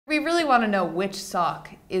really want to know which sock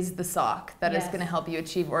is the sock that is going to help you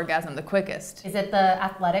achieve orgasm the quickest. Is it the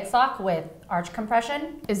athletic sock with arch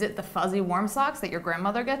compression? Is it the fuzzy warm socks that your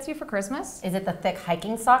grandmother gets you for Christmas? Is it the thick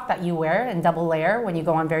hiking sock that you wear in double layer when you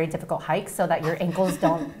go on very difficult hikes so that your ankles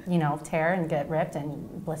don't, you know, tear and get ripped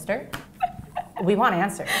and blister? We want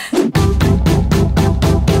answers.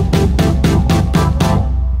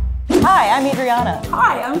 Hi, I'm Adriana.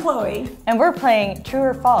 Hi, I'm Chloe. And we're playing True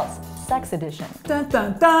or False, Sex Edition. Dun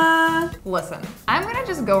dun dun! Listen, I'm gonna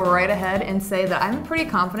just go right ahead and say that I'm pretty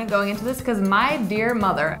confident going into this because my dear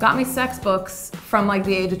mother got me sex books from like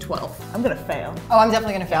the age of 12. I'm gonna fail. Oh, I'm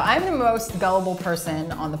definitely gonna fail. I'm the most gullible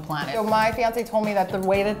person on the planet. So my fiance told me that the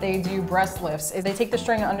way that they do breast lifts is they take the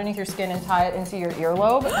string underneath your skin and tie it into your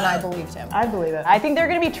earlobe, and I believed him. I believe it. I think they're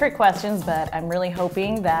gonna be trick questions, but I'm really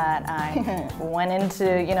hoping that I went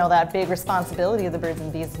into, you know, that big responsibility of the birds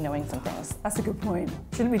and bees knowing some things. That's a good point.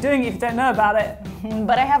 Shouldn't be doing it if you don't know about it.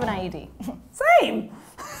 But I have an IED. Same!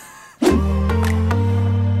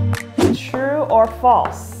 True or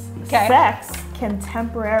false? Okay. Sex can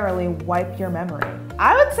temporarily wipe your memory.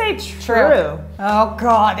 I would say true. Oh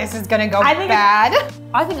God, this is gonna go I think bad.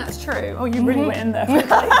 I think that's true. Oh, you really went in there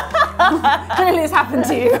quickly. Clearly it's happened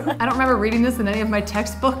to you. I don't remember reading this in any of my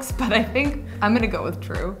textbooks, but I think I'm gonna go with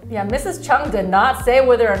true. Yeah, Mrs. Chung did not say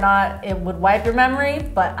whether or not it would wipe your memory,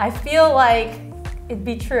 but I feel like it'd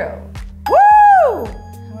be true. Woo!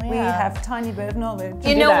 Yeah. We have a tiny bit of knowledge.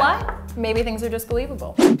 You know what? Maybe things are just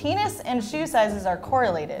believable. Penis and shoe sizes are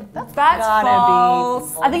correlated. That's That's gotta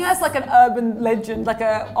false. be. I think that's like an urban legend, like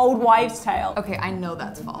an old wives' tale. Okay, I know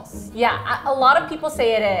that's false. Yeah, a lot of people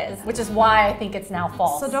say it is, which is why I think it's now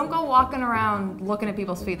false. So don't go walking around looking at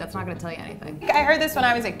people's feet. That's not gonna tell you anything. I heard this when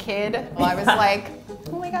I was a kid. Well, I was like,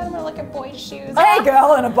 oh my God, I'm gonna look at boys' shoes. Hey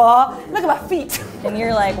girl in a bar, look at my feet. And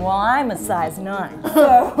you're like, well, I'm a size 9.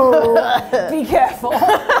 So be careful.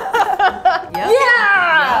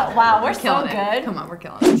 Yeah! Wow, we're so Killing it. good. Come on, we're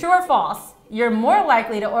killing it. True or false? You're more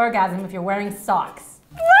likely to orgasm if you're wearing socks.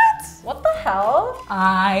 What? What the hell?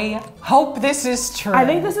 I hope this is true. I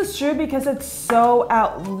think this is true because it's so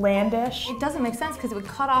outlandish. It doesn't make sense because it would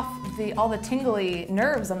cut off all the tingly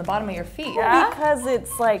nerves on the bottom of your feet. Because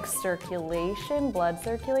it's like circulation, blood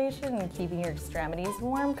circulation, and keeping your extremities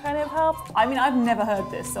warm kind of helps. I mean, I've never heard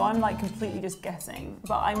this, so I'm like completely just guessing.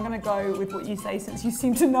 But I'm gonna go with what you say since you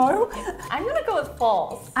seem to know. I'm gonna go with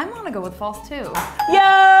false. I'm gonna go with false too.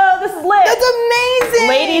 Yo, this is lit. That's amazing!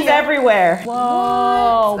 Ladies everywhere.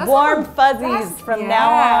 Whoa, That's warm like fuzzies from now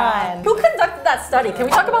on. Who conducted that study? Can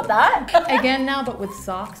we talk about that? Again now, but with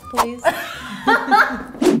socks, please.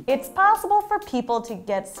 It's possible for people to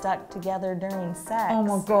get stuck together during sex. Oh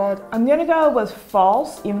my god. I'm gonna go with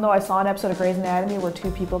false, even though I saw an episode of Grey's Anatomy where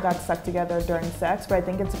 2 people got stuck together during sex, but I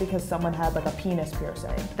think it's because someone had like a penis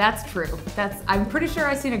piercing. That's true. I'm pretty sure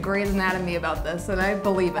I've seen a Grey's Anatomy about this, and I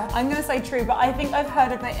believe it. I'm gonna say true, but I think I've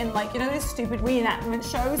heard of it in like, you know those stupid reenactment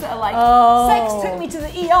shows that are like, sex took me to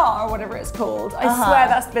the ER or whatever it's called. I swear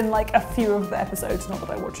that's been like a few of the episodes, not that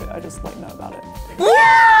I watch it, I just like know about it.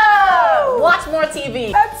 Yeah! Watch more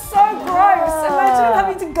TV. That's so gross. Imagine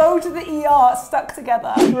having to go to the ER stuck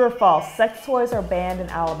together. True or false? Sex toys are banned in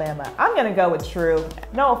Alabama. I'm gonna go with true.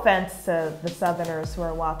 No offense to the Southerners who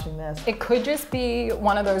are watching this. It could just be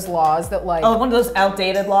one of those laws that like, Oh, one of those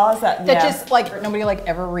outdated laws that just like nobody like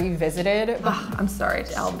ever revisited. Ugh, I'm sorry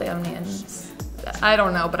to Alabamians. I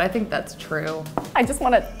don't know, but I think that's true. I just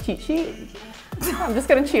want a cheat sheet. I'm just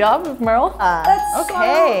gonna cheat off with Merle. That's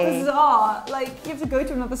okay. so bizarre. Like, you have to go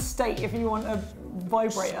to another state if you want a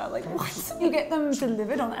vibrator. Like, what? You get them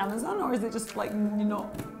delivered on Amazon, or is it just like, you're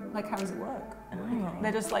not, like, how does it work?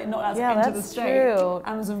 They're just like not allowed to enter the state. True.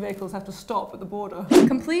 Amazon vehicles have to stop at the border.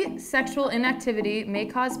 Complete sexual inactivity may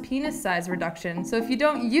cause penis size reduction, so if you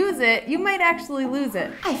don't use it, you might actually lose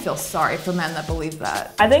it. I feel sorry for men that believe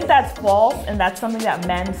that. I think that's false, and that's something that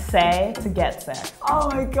men say to get sex. Oh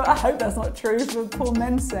my god, I hope that's not true for poor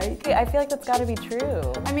men's sake. I feel like that's gotta be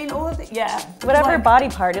true. I mean, all of the, yeah. Whatever Like, body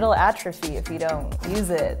part, it'll atrophy if you don't use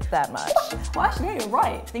it that much. well, actually, no, you're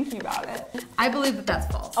right, thinking about it. I believe that that's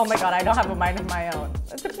false. Oh my god, I don't have a mind of my own.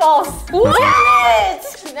 It's false. Damn it!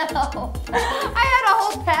 No. I had a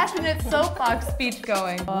whole passionate soapbox speech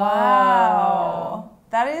going. Wow.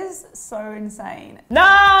 That is so insane.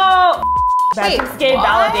 No! That just gave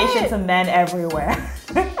validation to men everywhere.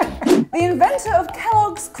 The inventor of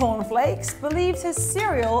Kellogg's cornflakes believes his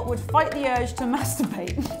cereal would fight the urge to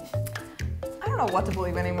masturbate. I don't know what to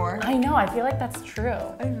believe anymore. I know, I feel like that's true.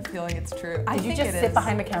 I have a feeling it's true. Did you just sit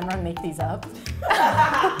behind the camera and make these up?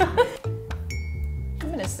 I'm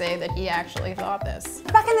gonna say that he actually thought this.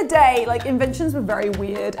 Back in the day, like, inventions were very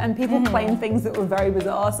weird and people claimed things that were very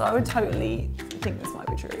bizarre, so I would totally think this might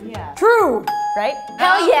be true. Yeah. True! Right?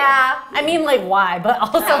 Hell yeah! I mean, like, why? But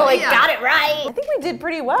also, like, got it right. I think we did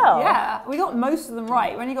pretty well. Yeah, we got most of them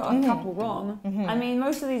right. We only got a couple wrong. I mean,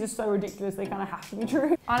 most of these are so ridiculous they kind of have to be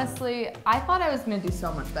true. Honestly, I thought I was gonna do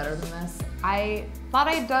so much better than this. I thought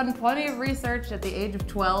I had done plenty of research at the age of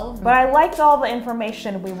 12. But I liked all the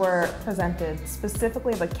information we were presented,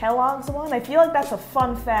 specifically the Kellogg's one. I feel like that's a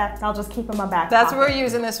fun fact. I'll just keep in my back That's pocket. what we're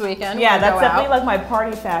using this weekend. Yeah, when we that's go definitely out. like my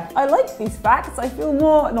party fact. I like these facts. I feel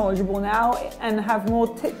more knowledgeable now and have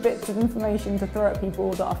more tidbits of information to throw at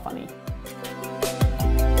people that are funny.